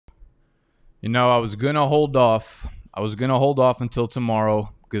You know, I was going to hold off. I was going to hold off until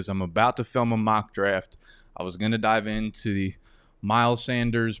tomorrow because I'm about to film a mock draft. I was going to dive into the Miles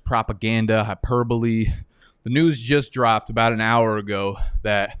Sanders propaganda, hyperbole. The news just dropped about an hour ago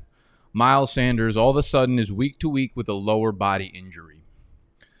that Miles Sanders all of a sudden is week to week with a lower body injury.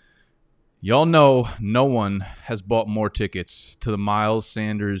 Y'all know no one has bought more tickets to the Miles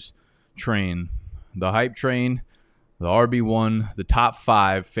Sanders train, the hype train, the RB1, the top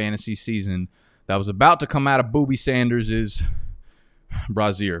 5 fantasy season that was about to come out of Booby Sanders'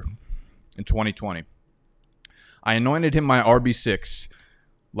 brassiere in 2020. I anointed him my RB6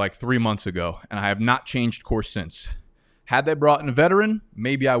 like 3 months ago, and I have not changed course since. Had they brought in a veteran,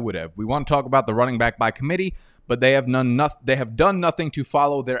 maybe I would have. We want to talk about the running back by committee, but they have done nothing to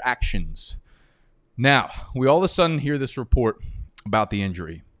follow their actions. Now, we all of a sudden hear this report about the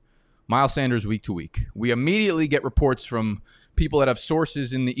injury. Miles Sanders week to week. We immediately get reports from people that have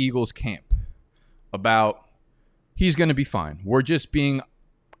sources in the Eagles camp about he's going to be fine. We're just being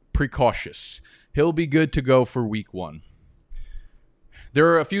precautious. He'll be good to go for week 1. There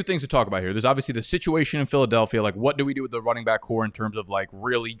are a few things to talk about here. There's obviously the situation in Philadelphia. Like, what do we do with the running back core in terms of, like,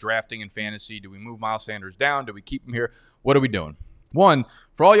 really drafting in fantasy? Do we move Miles Sanders down? Do we keep him here? What are we doing? One,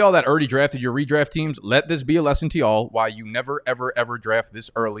 for all y'all that already drafted your redraft teams, let this be a lesson to y'all why you never, ever, ever draft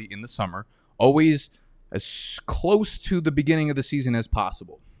this early in the summer. Always as close to the beginning of the season as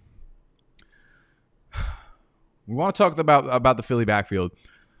possible. We want to talk about the Philly backfield.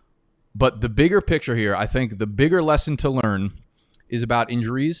 But the bigger picture here, I think the bigger lesson to learn is about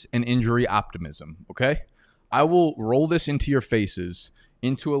injuries and injury optimism, okay? I will roll this into your faces,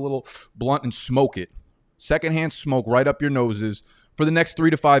 into a little blunt and smoke it. Secondhand smoke right up your noses for the next 3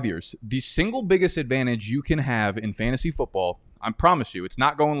 to 5 years. The single biggest advantage you can have in fantasy football, I promise you, it's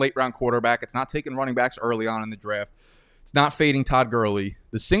not going late round quarterback. It's not taking running backs early on in the draft. It's not fading Todd Gurley.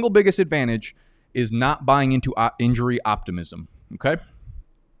 The single biggest advantage is not buying into injury optimism, okay?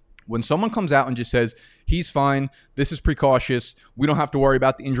 When someone comes out and just says, he's fine, this is precautious, we don't have to worry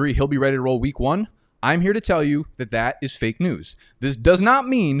about the injury, he'll be ready to roll week 1, I'm here to tell you that that is fake news. This does not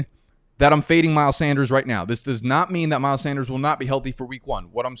mean that I'm fading Miles Sanders right now. This does not mean that Miles Sanders will not be healthy for week 1.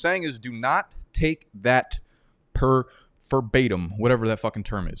 What I'm saying is do not take that per verbatim, whatever that fucking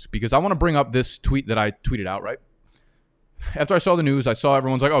term is, because I want to bring up this tweet that I tweeted out, right? After I saw the news, I saw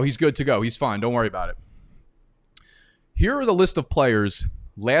everyone's like, oh, he's good to go. He's fine. Don't worry about it. Here are the list of players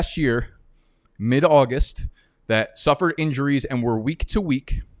last year, mid-August, that suffered injuries and were week to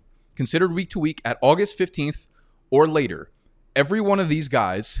week, considered week to week at August 15th or later. Every one of these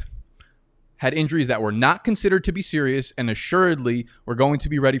guys had injuries that were not considered to be serious and assuredly were going to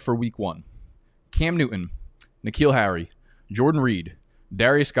be ready for week 1. Cam Newton, N'Keal Harry, Jordan Reed,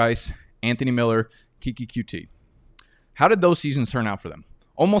 Darius Geis, Anthony Miller, Kiki QT. How did those seasons turn out for them?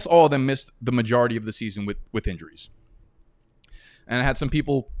 Almost all of them missed the majority of the season with injuries. And I had some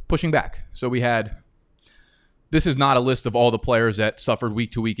people pushing back. So this is not a list of all the players that suffered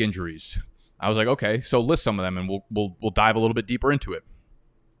week-to-week injuries. I was like, okay, so list some of them, and we'll dive a little bit deeper into it.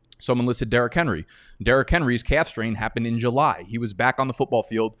 Someone listed Derrick Henry. Derrick Henry's calf strain happened in July. He was back on the football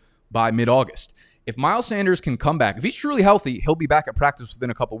field by mid-August. If Miles Sanders can come back, if he's truly healthy, he'll be back at practice within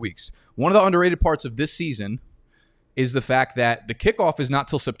a couple weeks. One of the underrated parts of this season is the fact that the kickoff is not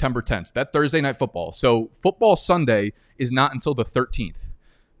till September 10th. That Thursday night football. So football Sunday is not until the 13th.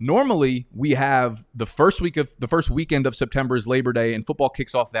 Normally, we have the first weekend of September is Labor Day, and football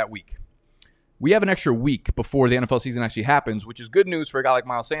kicks off that week. We have an extra week before the NFL season actually happens, which is good news for a guy like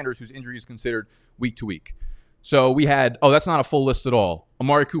Miles Sanders, whose injury is considered week to week. So we had, that's not a full list at all.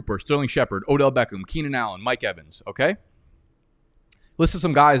 Amari Cooper, Sterling Shepard, Odell Beckham, Keenan Allen, Mike Evans, okay? Listed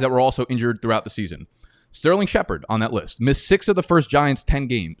some guys that were also injured throughout the season. Sterling Shepard on that list missed 6 of the first Giants' 10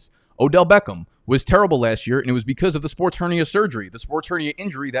 games. Odell Beckham was terrible last year, and it was because of the sports hernia surgery, the sports hernia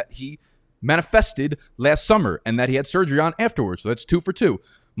injury that he manifested last summer and that he had surgery on afterwards. So that's 2 for 2.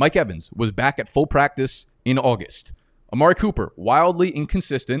 Mike Evans was back at full practice in August. Amari Cooper, wildly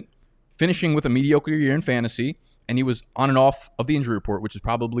inconsistent, finishing with a mediocre year in fantasy, and he was on and off of the injury report, which is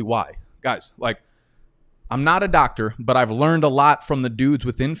probably why. Guys, I'm not a doctor, but I've learned a lot from the dudes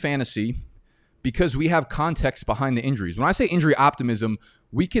within fantasy because we have context behind the injuries. When I say injury optimism,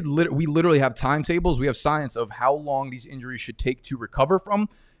 we literally have timetables. We have science of how long these injuries should take to recover from.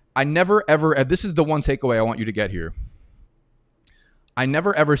 I never, ever, and this is the one takeaway I want you to get here. I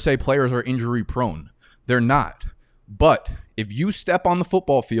never, ever say players are injury prone. They're not. But if you step on the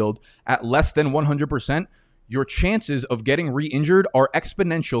football field at less than 100%, your chances of getting re-injured are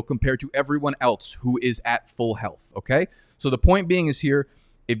exponential compared to everyone else who is at full health, okay? So the point being is here,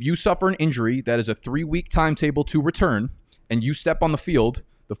 if you suffer an injury that is a 3-week timetable to return and you step on the field,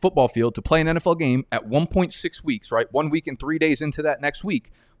 the football field to play an NFL game at 1.6 weeks, right? 1 week and 3 days into that next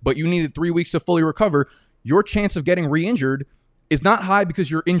week, but you needed 3 weeks to fully recover, your chance of getting re-injured is not high because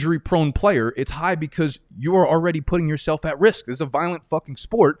you're an injury-prone player. It's high because you are already putting yourself at risk. This is a violent fucking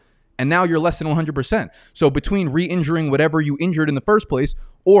sport, and now you're less than 100%. So between re-injuring whatever you injured in the first place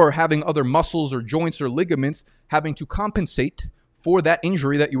or having other muscles or joints or ligaments having to compensate for that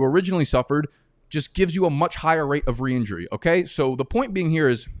injury that you originally suffered just gives you a much higher rate of re-injury, okay? So the point being here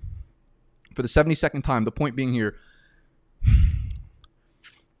is, for the 72nd time, the point being here,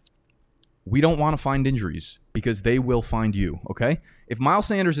 we don't want to find injuries because they will find you, okay? If Miles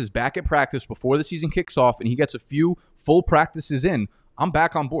Sanders is back at practice before the season kicks off and he gets a few full practices in, I'm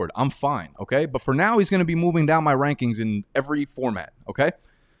back on board. I'm fine, okay? But for now, he's going to be moving down my rankings in every format, okay?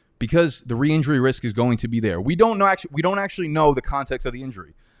 Because the re-injury risk is going to be there. We don't actually know the context of the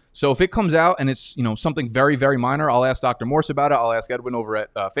injury. So if it comes out and it's, something very, very minor, I'll ask Dr. Morse about it. I'll ask Edwin over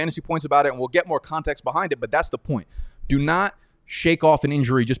at Fantasy Points about it, and we'll get more context behind it. But that's the point. Do not shake off an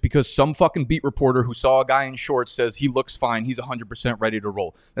injury just because some fucking beat reporter who saw a guy in shorts says he looks fine, he's 100% ready to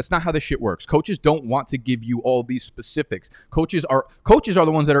roll. That's not how this shit works. Coaches don't want to give you all these specifics. Coaches are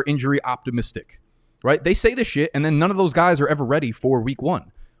the ones that are injury optimistic, right? They say this shit, and then none of those guys are ever ready for week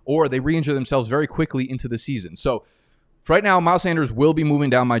one, or they re-injure themselves very quickly into the season. So right now, Miles Sanders will be moving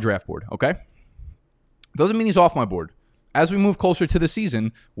down my draft board, okay? Doesn't mean he's off my board. As we move closer to the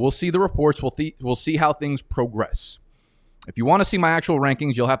season, we'll see the reports. We'll see how things progress. If you want to see my actual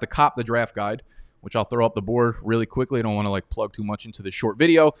rankings, you'll have to cop the draft guide, which I'll throw up the board really quickly. I don't want to plug too much into this short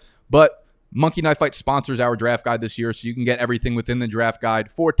video, but Monkey Knife Fight sponsors our draft guide this year, so you can get everything within the draft guide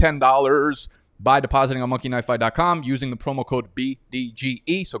for $10 by depositing on monkeyknifefight.com using the promo code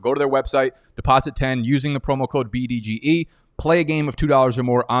BDGE. So go to their website, deposit 10 using the promo code BDGE, play a game of $2 or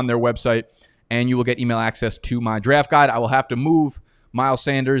more on their website, and you will get email access to my draft guide. I will have to move Miles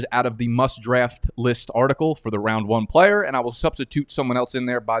Sanders out of the must-draft list article for the round one player, and I will substitute someone else in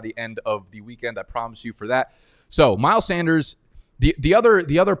there by the end of the weekend. I promise you for that. So Miles Sanders, the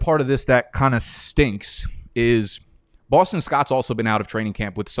other part of this that kind of stinks is Boston Scott's also been out of training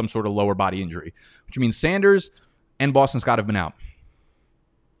camp with some sort of lower body injury, which means Sanders and Boston Scott have been out.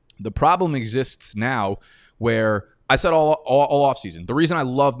 The problem exists now where I said all offseason, the reason I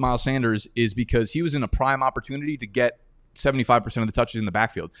love Miles Sanders is because he was in a prime opportunity to get 75% of the touches in the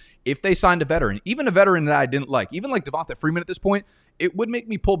backfield. If they signed a veteran, even a veteran that I didn't like, even like Devonta Freeman at this point, it would make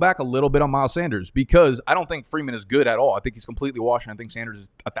me pull back a little bit on Miles Sanders because I don't think Freeman is good at all. I think he's completely washed, and I think Sanders is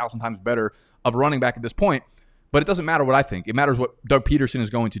 1,000 times better of a running back at this point. But it doesn't matter what I think. It matters what Doug Peterson is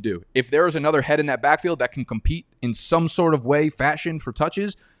going to do. If there is another head in that backfield that can compete in some sort of way, fashion for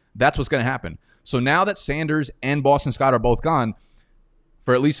touches, that's what's going to happen. So now that Sanders and Boston Scott are both gone,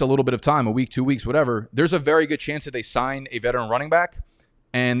 for at least a little bit of time, a week, 2 weeks, whatever, there's a very good chance that they sign a veteran running back,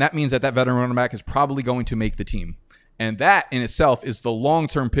 and that means that veteran running back is probably going to make the team. And that in itself is the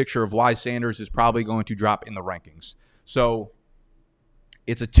long-term picture of why Sanders is probably going to drop in the rankings. So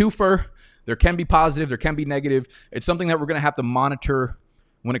it's a twofer. There can be positive, there can be negative. It's something that we're going to have to monitor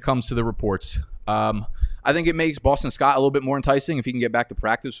when it comes to the reports. I think it makes Boston Scott a little bit more enticing if he can get back to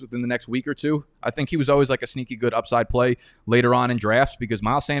practice within the next week or two. I think he was always like a sneaky good upside play later on in drafts because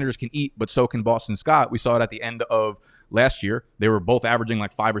Miles Sanders can eat, but so can Boston Scott. We saw it at the end of last year. They were both averaging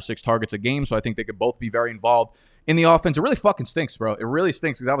like 5 or 6 targets a game, so I think they could both be very involved in the offense. It really fucking stinks, bro. It really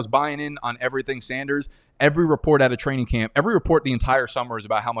stinks because I was buying in on everything Sanders. Every report at a training camp, every report the entire summer is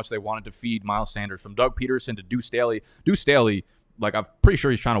about how much they wanted to feed Miles Sanders, from Doug Peterson to Deuce Staley. Deuce Staley, like, I'm pretty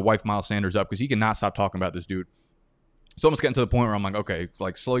sure he's trying to wife Miles Sanders up because he cannot stop talking about this dude. It's almost getting to the point where I'm like, okay, it's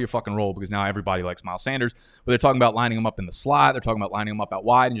like, slow your fucking roll because now everybody likes Miles Sanders. But they're talking about lining him up in the slot. They're talking about lining him up out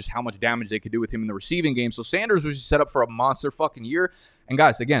wide and just how much damage they could do with him in the receiving game. So Sanders was just set up for a monster fucking year. And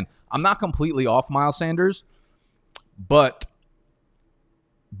guys, again, I'm not completely off Miles Sanders, but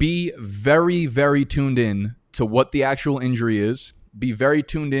be very, very tuned in to what the actual injury is. Be very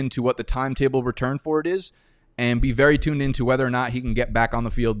tuned in to what the timetable return for it is. And be very tuned into whether or not he can get back on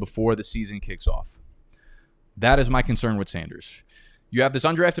the field before the season kicks off. That is my concern with Sanders. You have this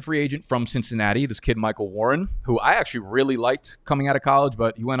undrafted free agent from Cincinnati, this kid Michael Warren, who I actually really liked coming out of college,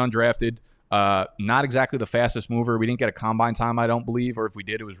 but he went undrafted. Not exactly the fastest mover. We didn't get a combine time, I don't believe, or if we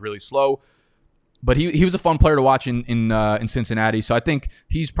did, it was really slow. But he was a fun player to watch in Cincinnati, so I think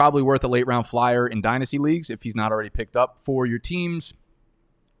he's probably worth a late-round flyer in dynasty leagues if he's not already picked up for your teams.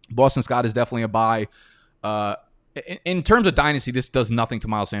 Boston Scott is definitely a buy. In terms of dynasty, this does nothing to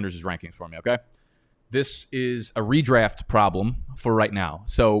Miles Sanders' rankings for me, okay? This is a redraft problem for right now.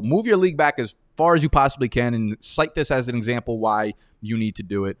 So move your league back as far as you possibly can and cite this as an example why you need to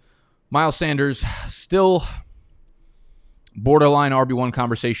do it. Miles Sanders, still borderline RB1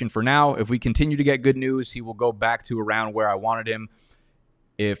 conversation for now. If we continue to get good news, he will go back to around where I wanted him.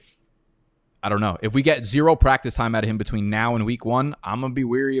 If I don't know. If we get 0 practice time out of him between now and week 1, I'm going to be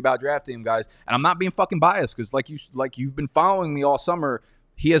weary about drafting him, guys. And I'm not being fucking biased because like you've been following me all summer,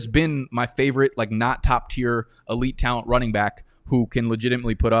 he has been my favorite, like, not top tier elite talent running back who can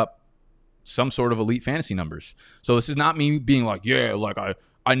legitimately put up some sort of elite fantasy numbers. So this is not me being like, yeah, like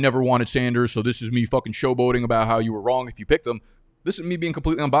I never wanted Sanders, so this is me fucking showboating about how you were wrong if you picked him. This is me being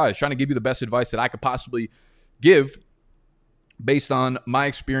completely unbiased, trying to give you the best advice that I could possibly give based on my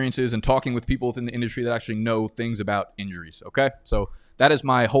experiences and talking with people within the industry that actually know things about injuries, okay? So that is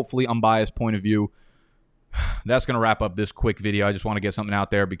my hopefully unbiased point of view. That's going to wrap up this quick video. I just want to get something out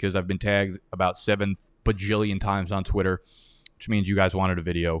there because I've been tagged about 7 bajillion times on Twitter, which means you guys wanted a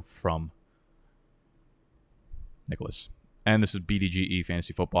video from Nicholas. And this is BDGE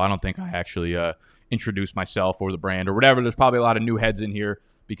Fantasy Football. I don't think I actually introduced myself or the brand or whatever. There's probably a lot of new heads in here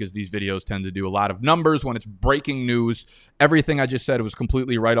because these videos tend to do a lot of numbers when it's breaking news. Everything I just said was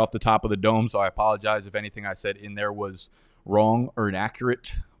completely right off the top of the dome, so I apologize if anything I said in there was wrong or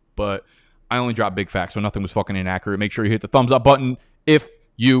inaccurate. But I only dropped big facts, so nothing was fucking inaccurate. Make sure you hit the thumbs up button if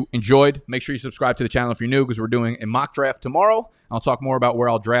you enjoyed. Make sure you subscribe to the channel if you're new because we're doing a mock draft tomorrow. I'll talk more about where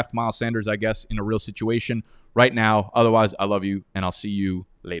I'll draft Miles Sanders, I guess, in a real situation right now. Otherwise, I love you, and I'll see you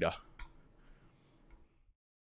later.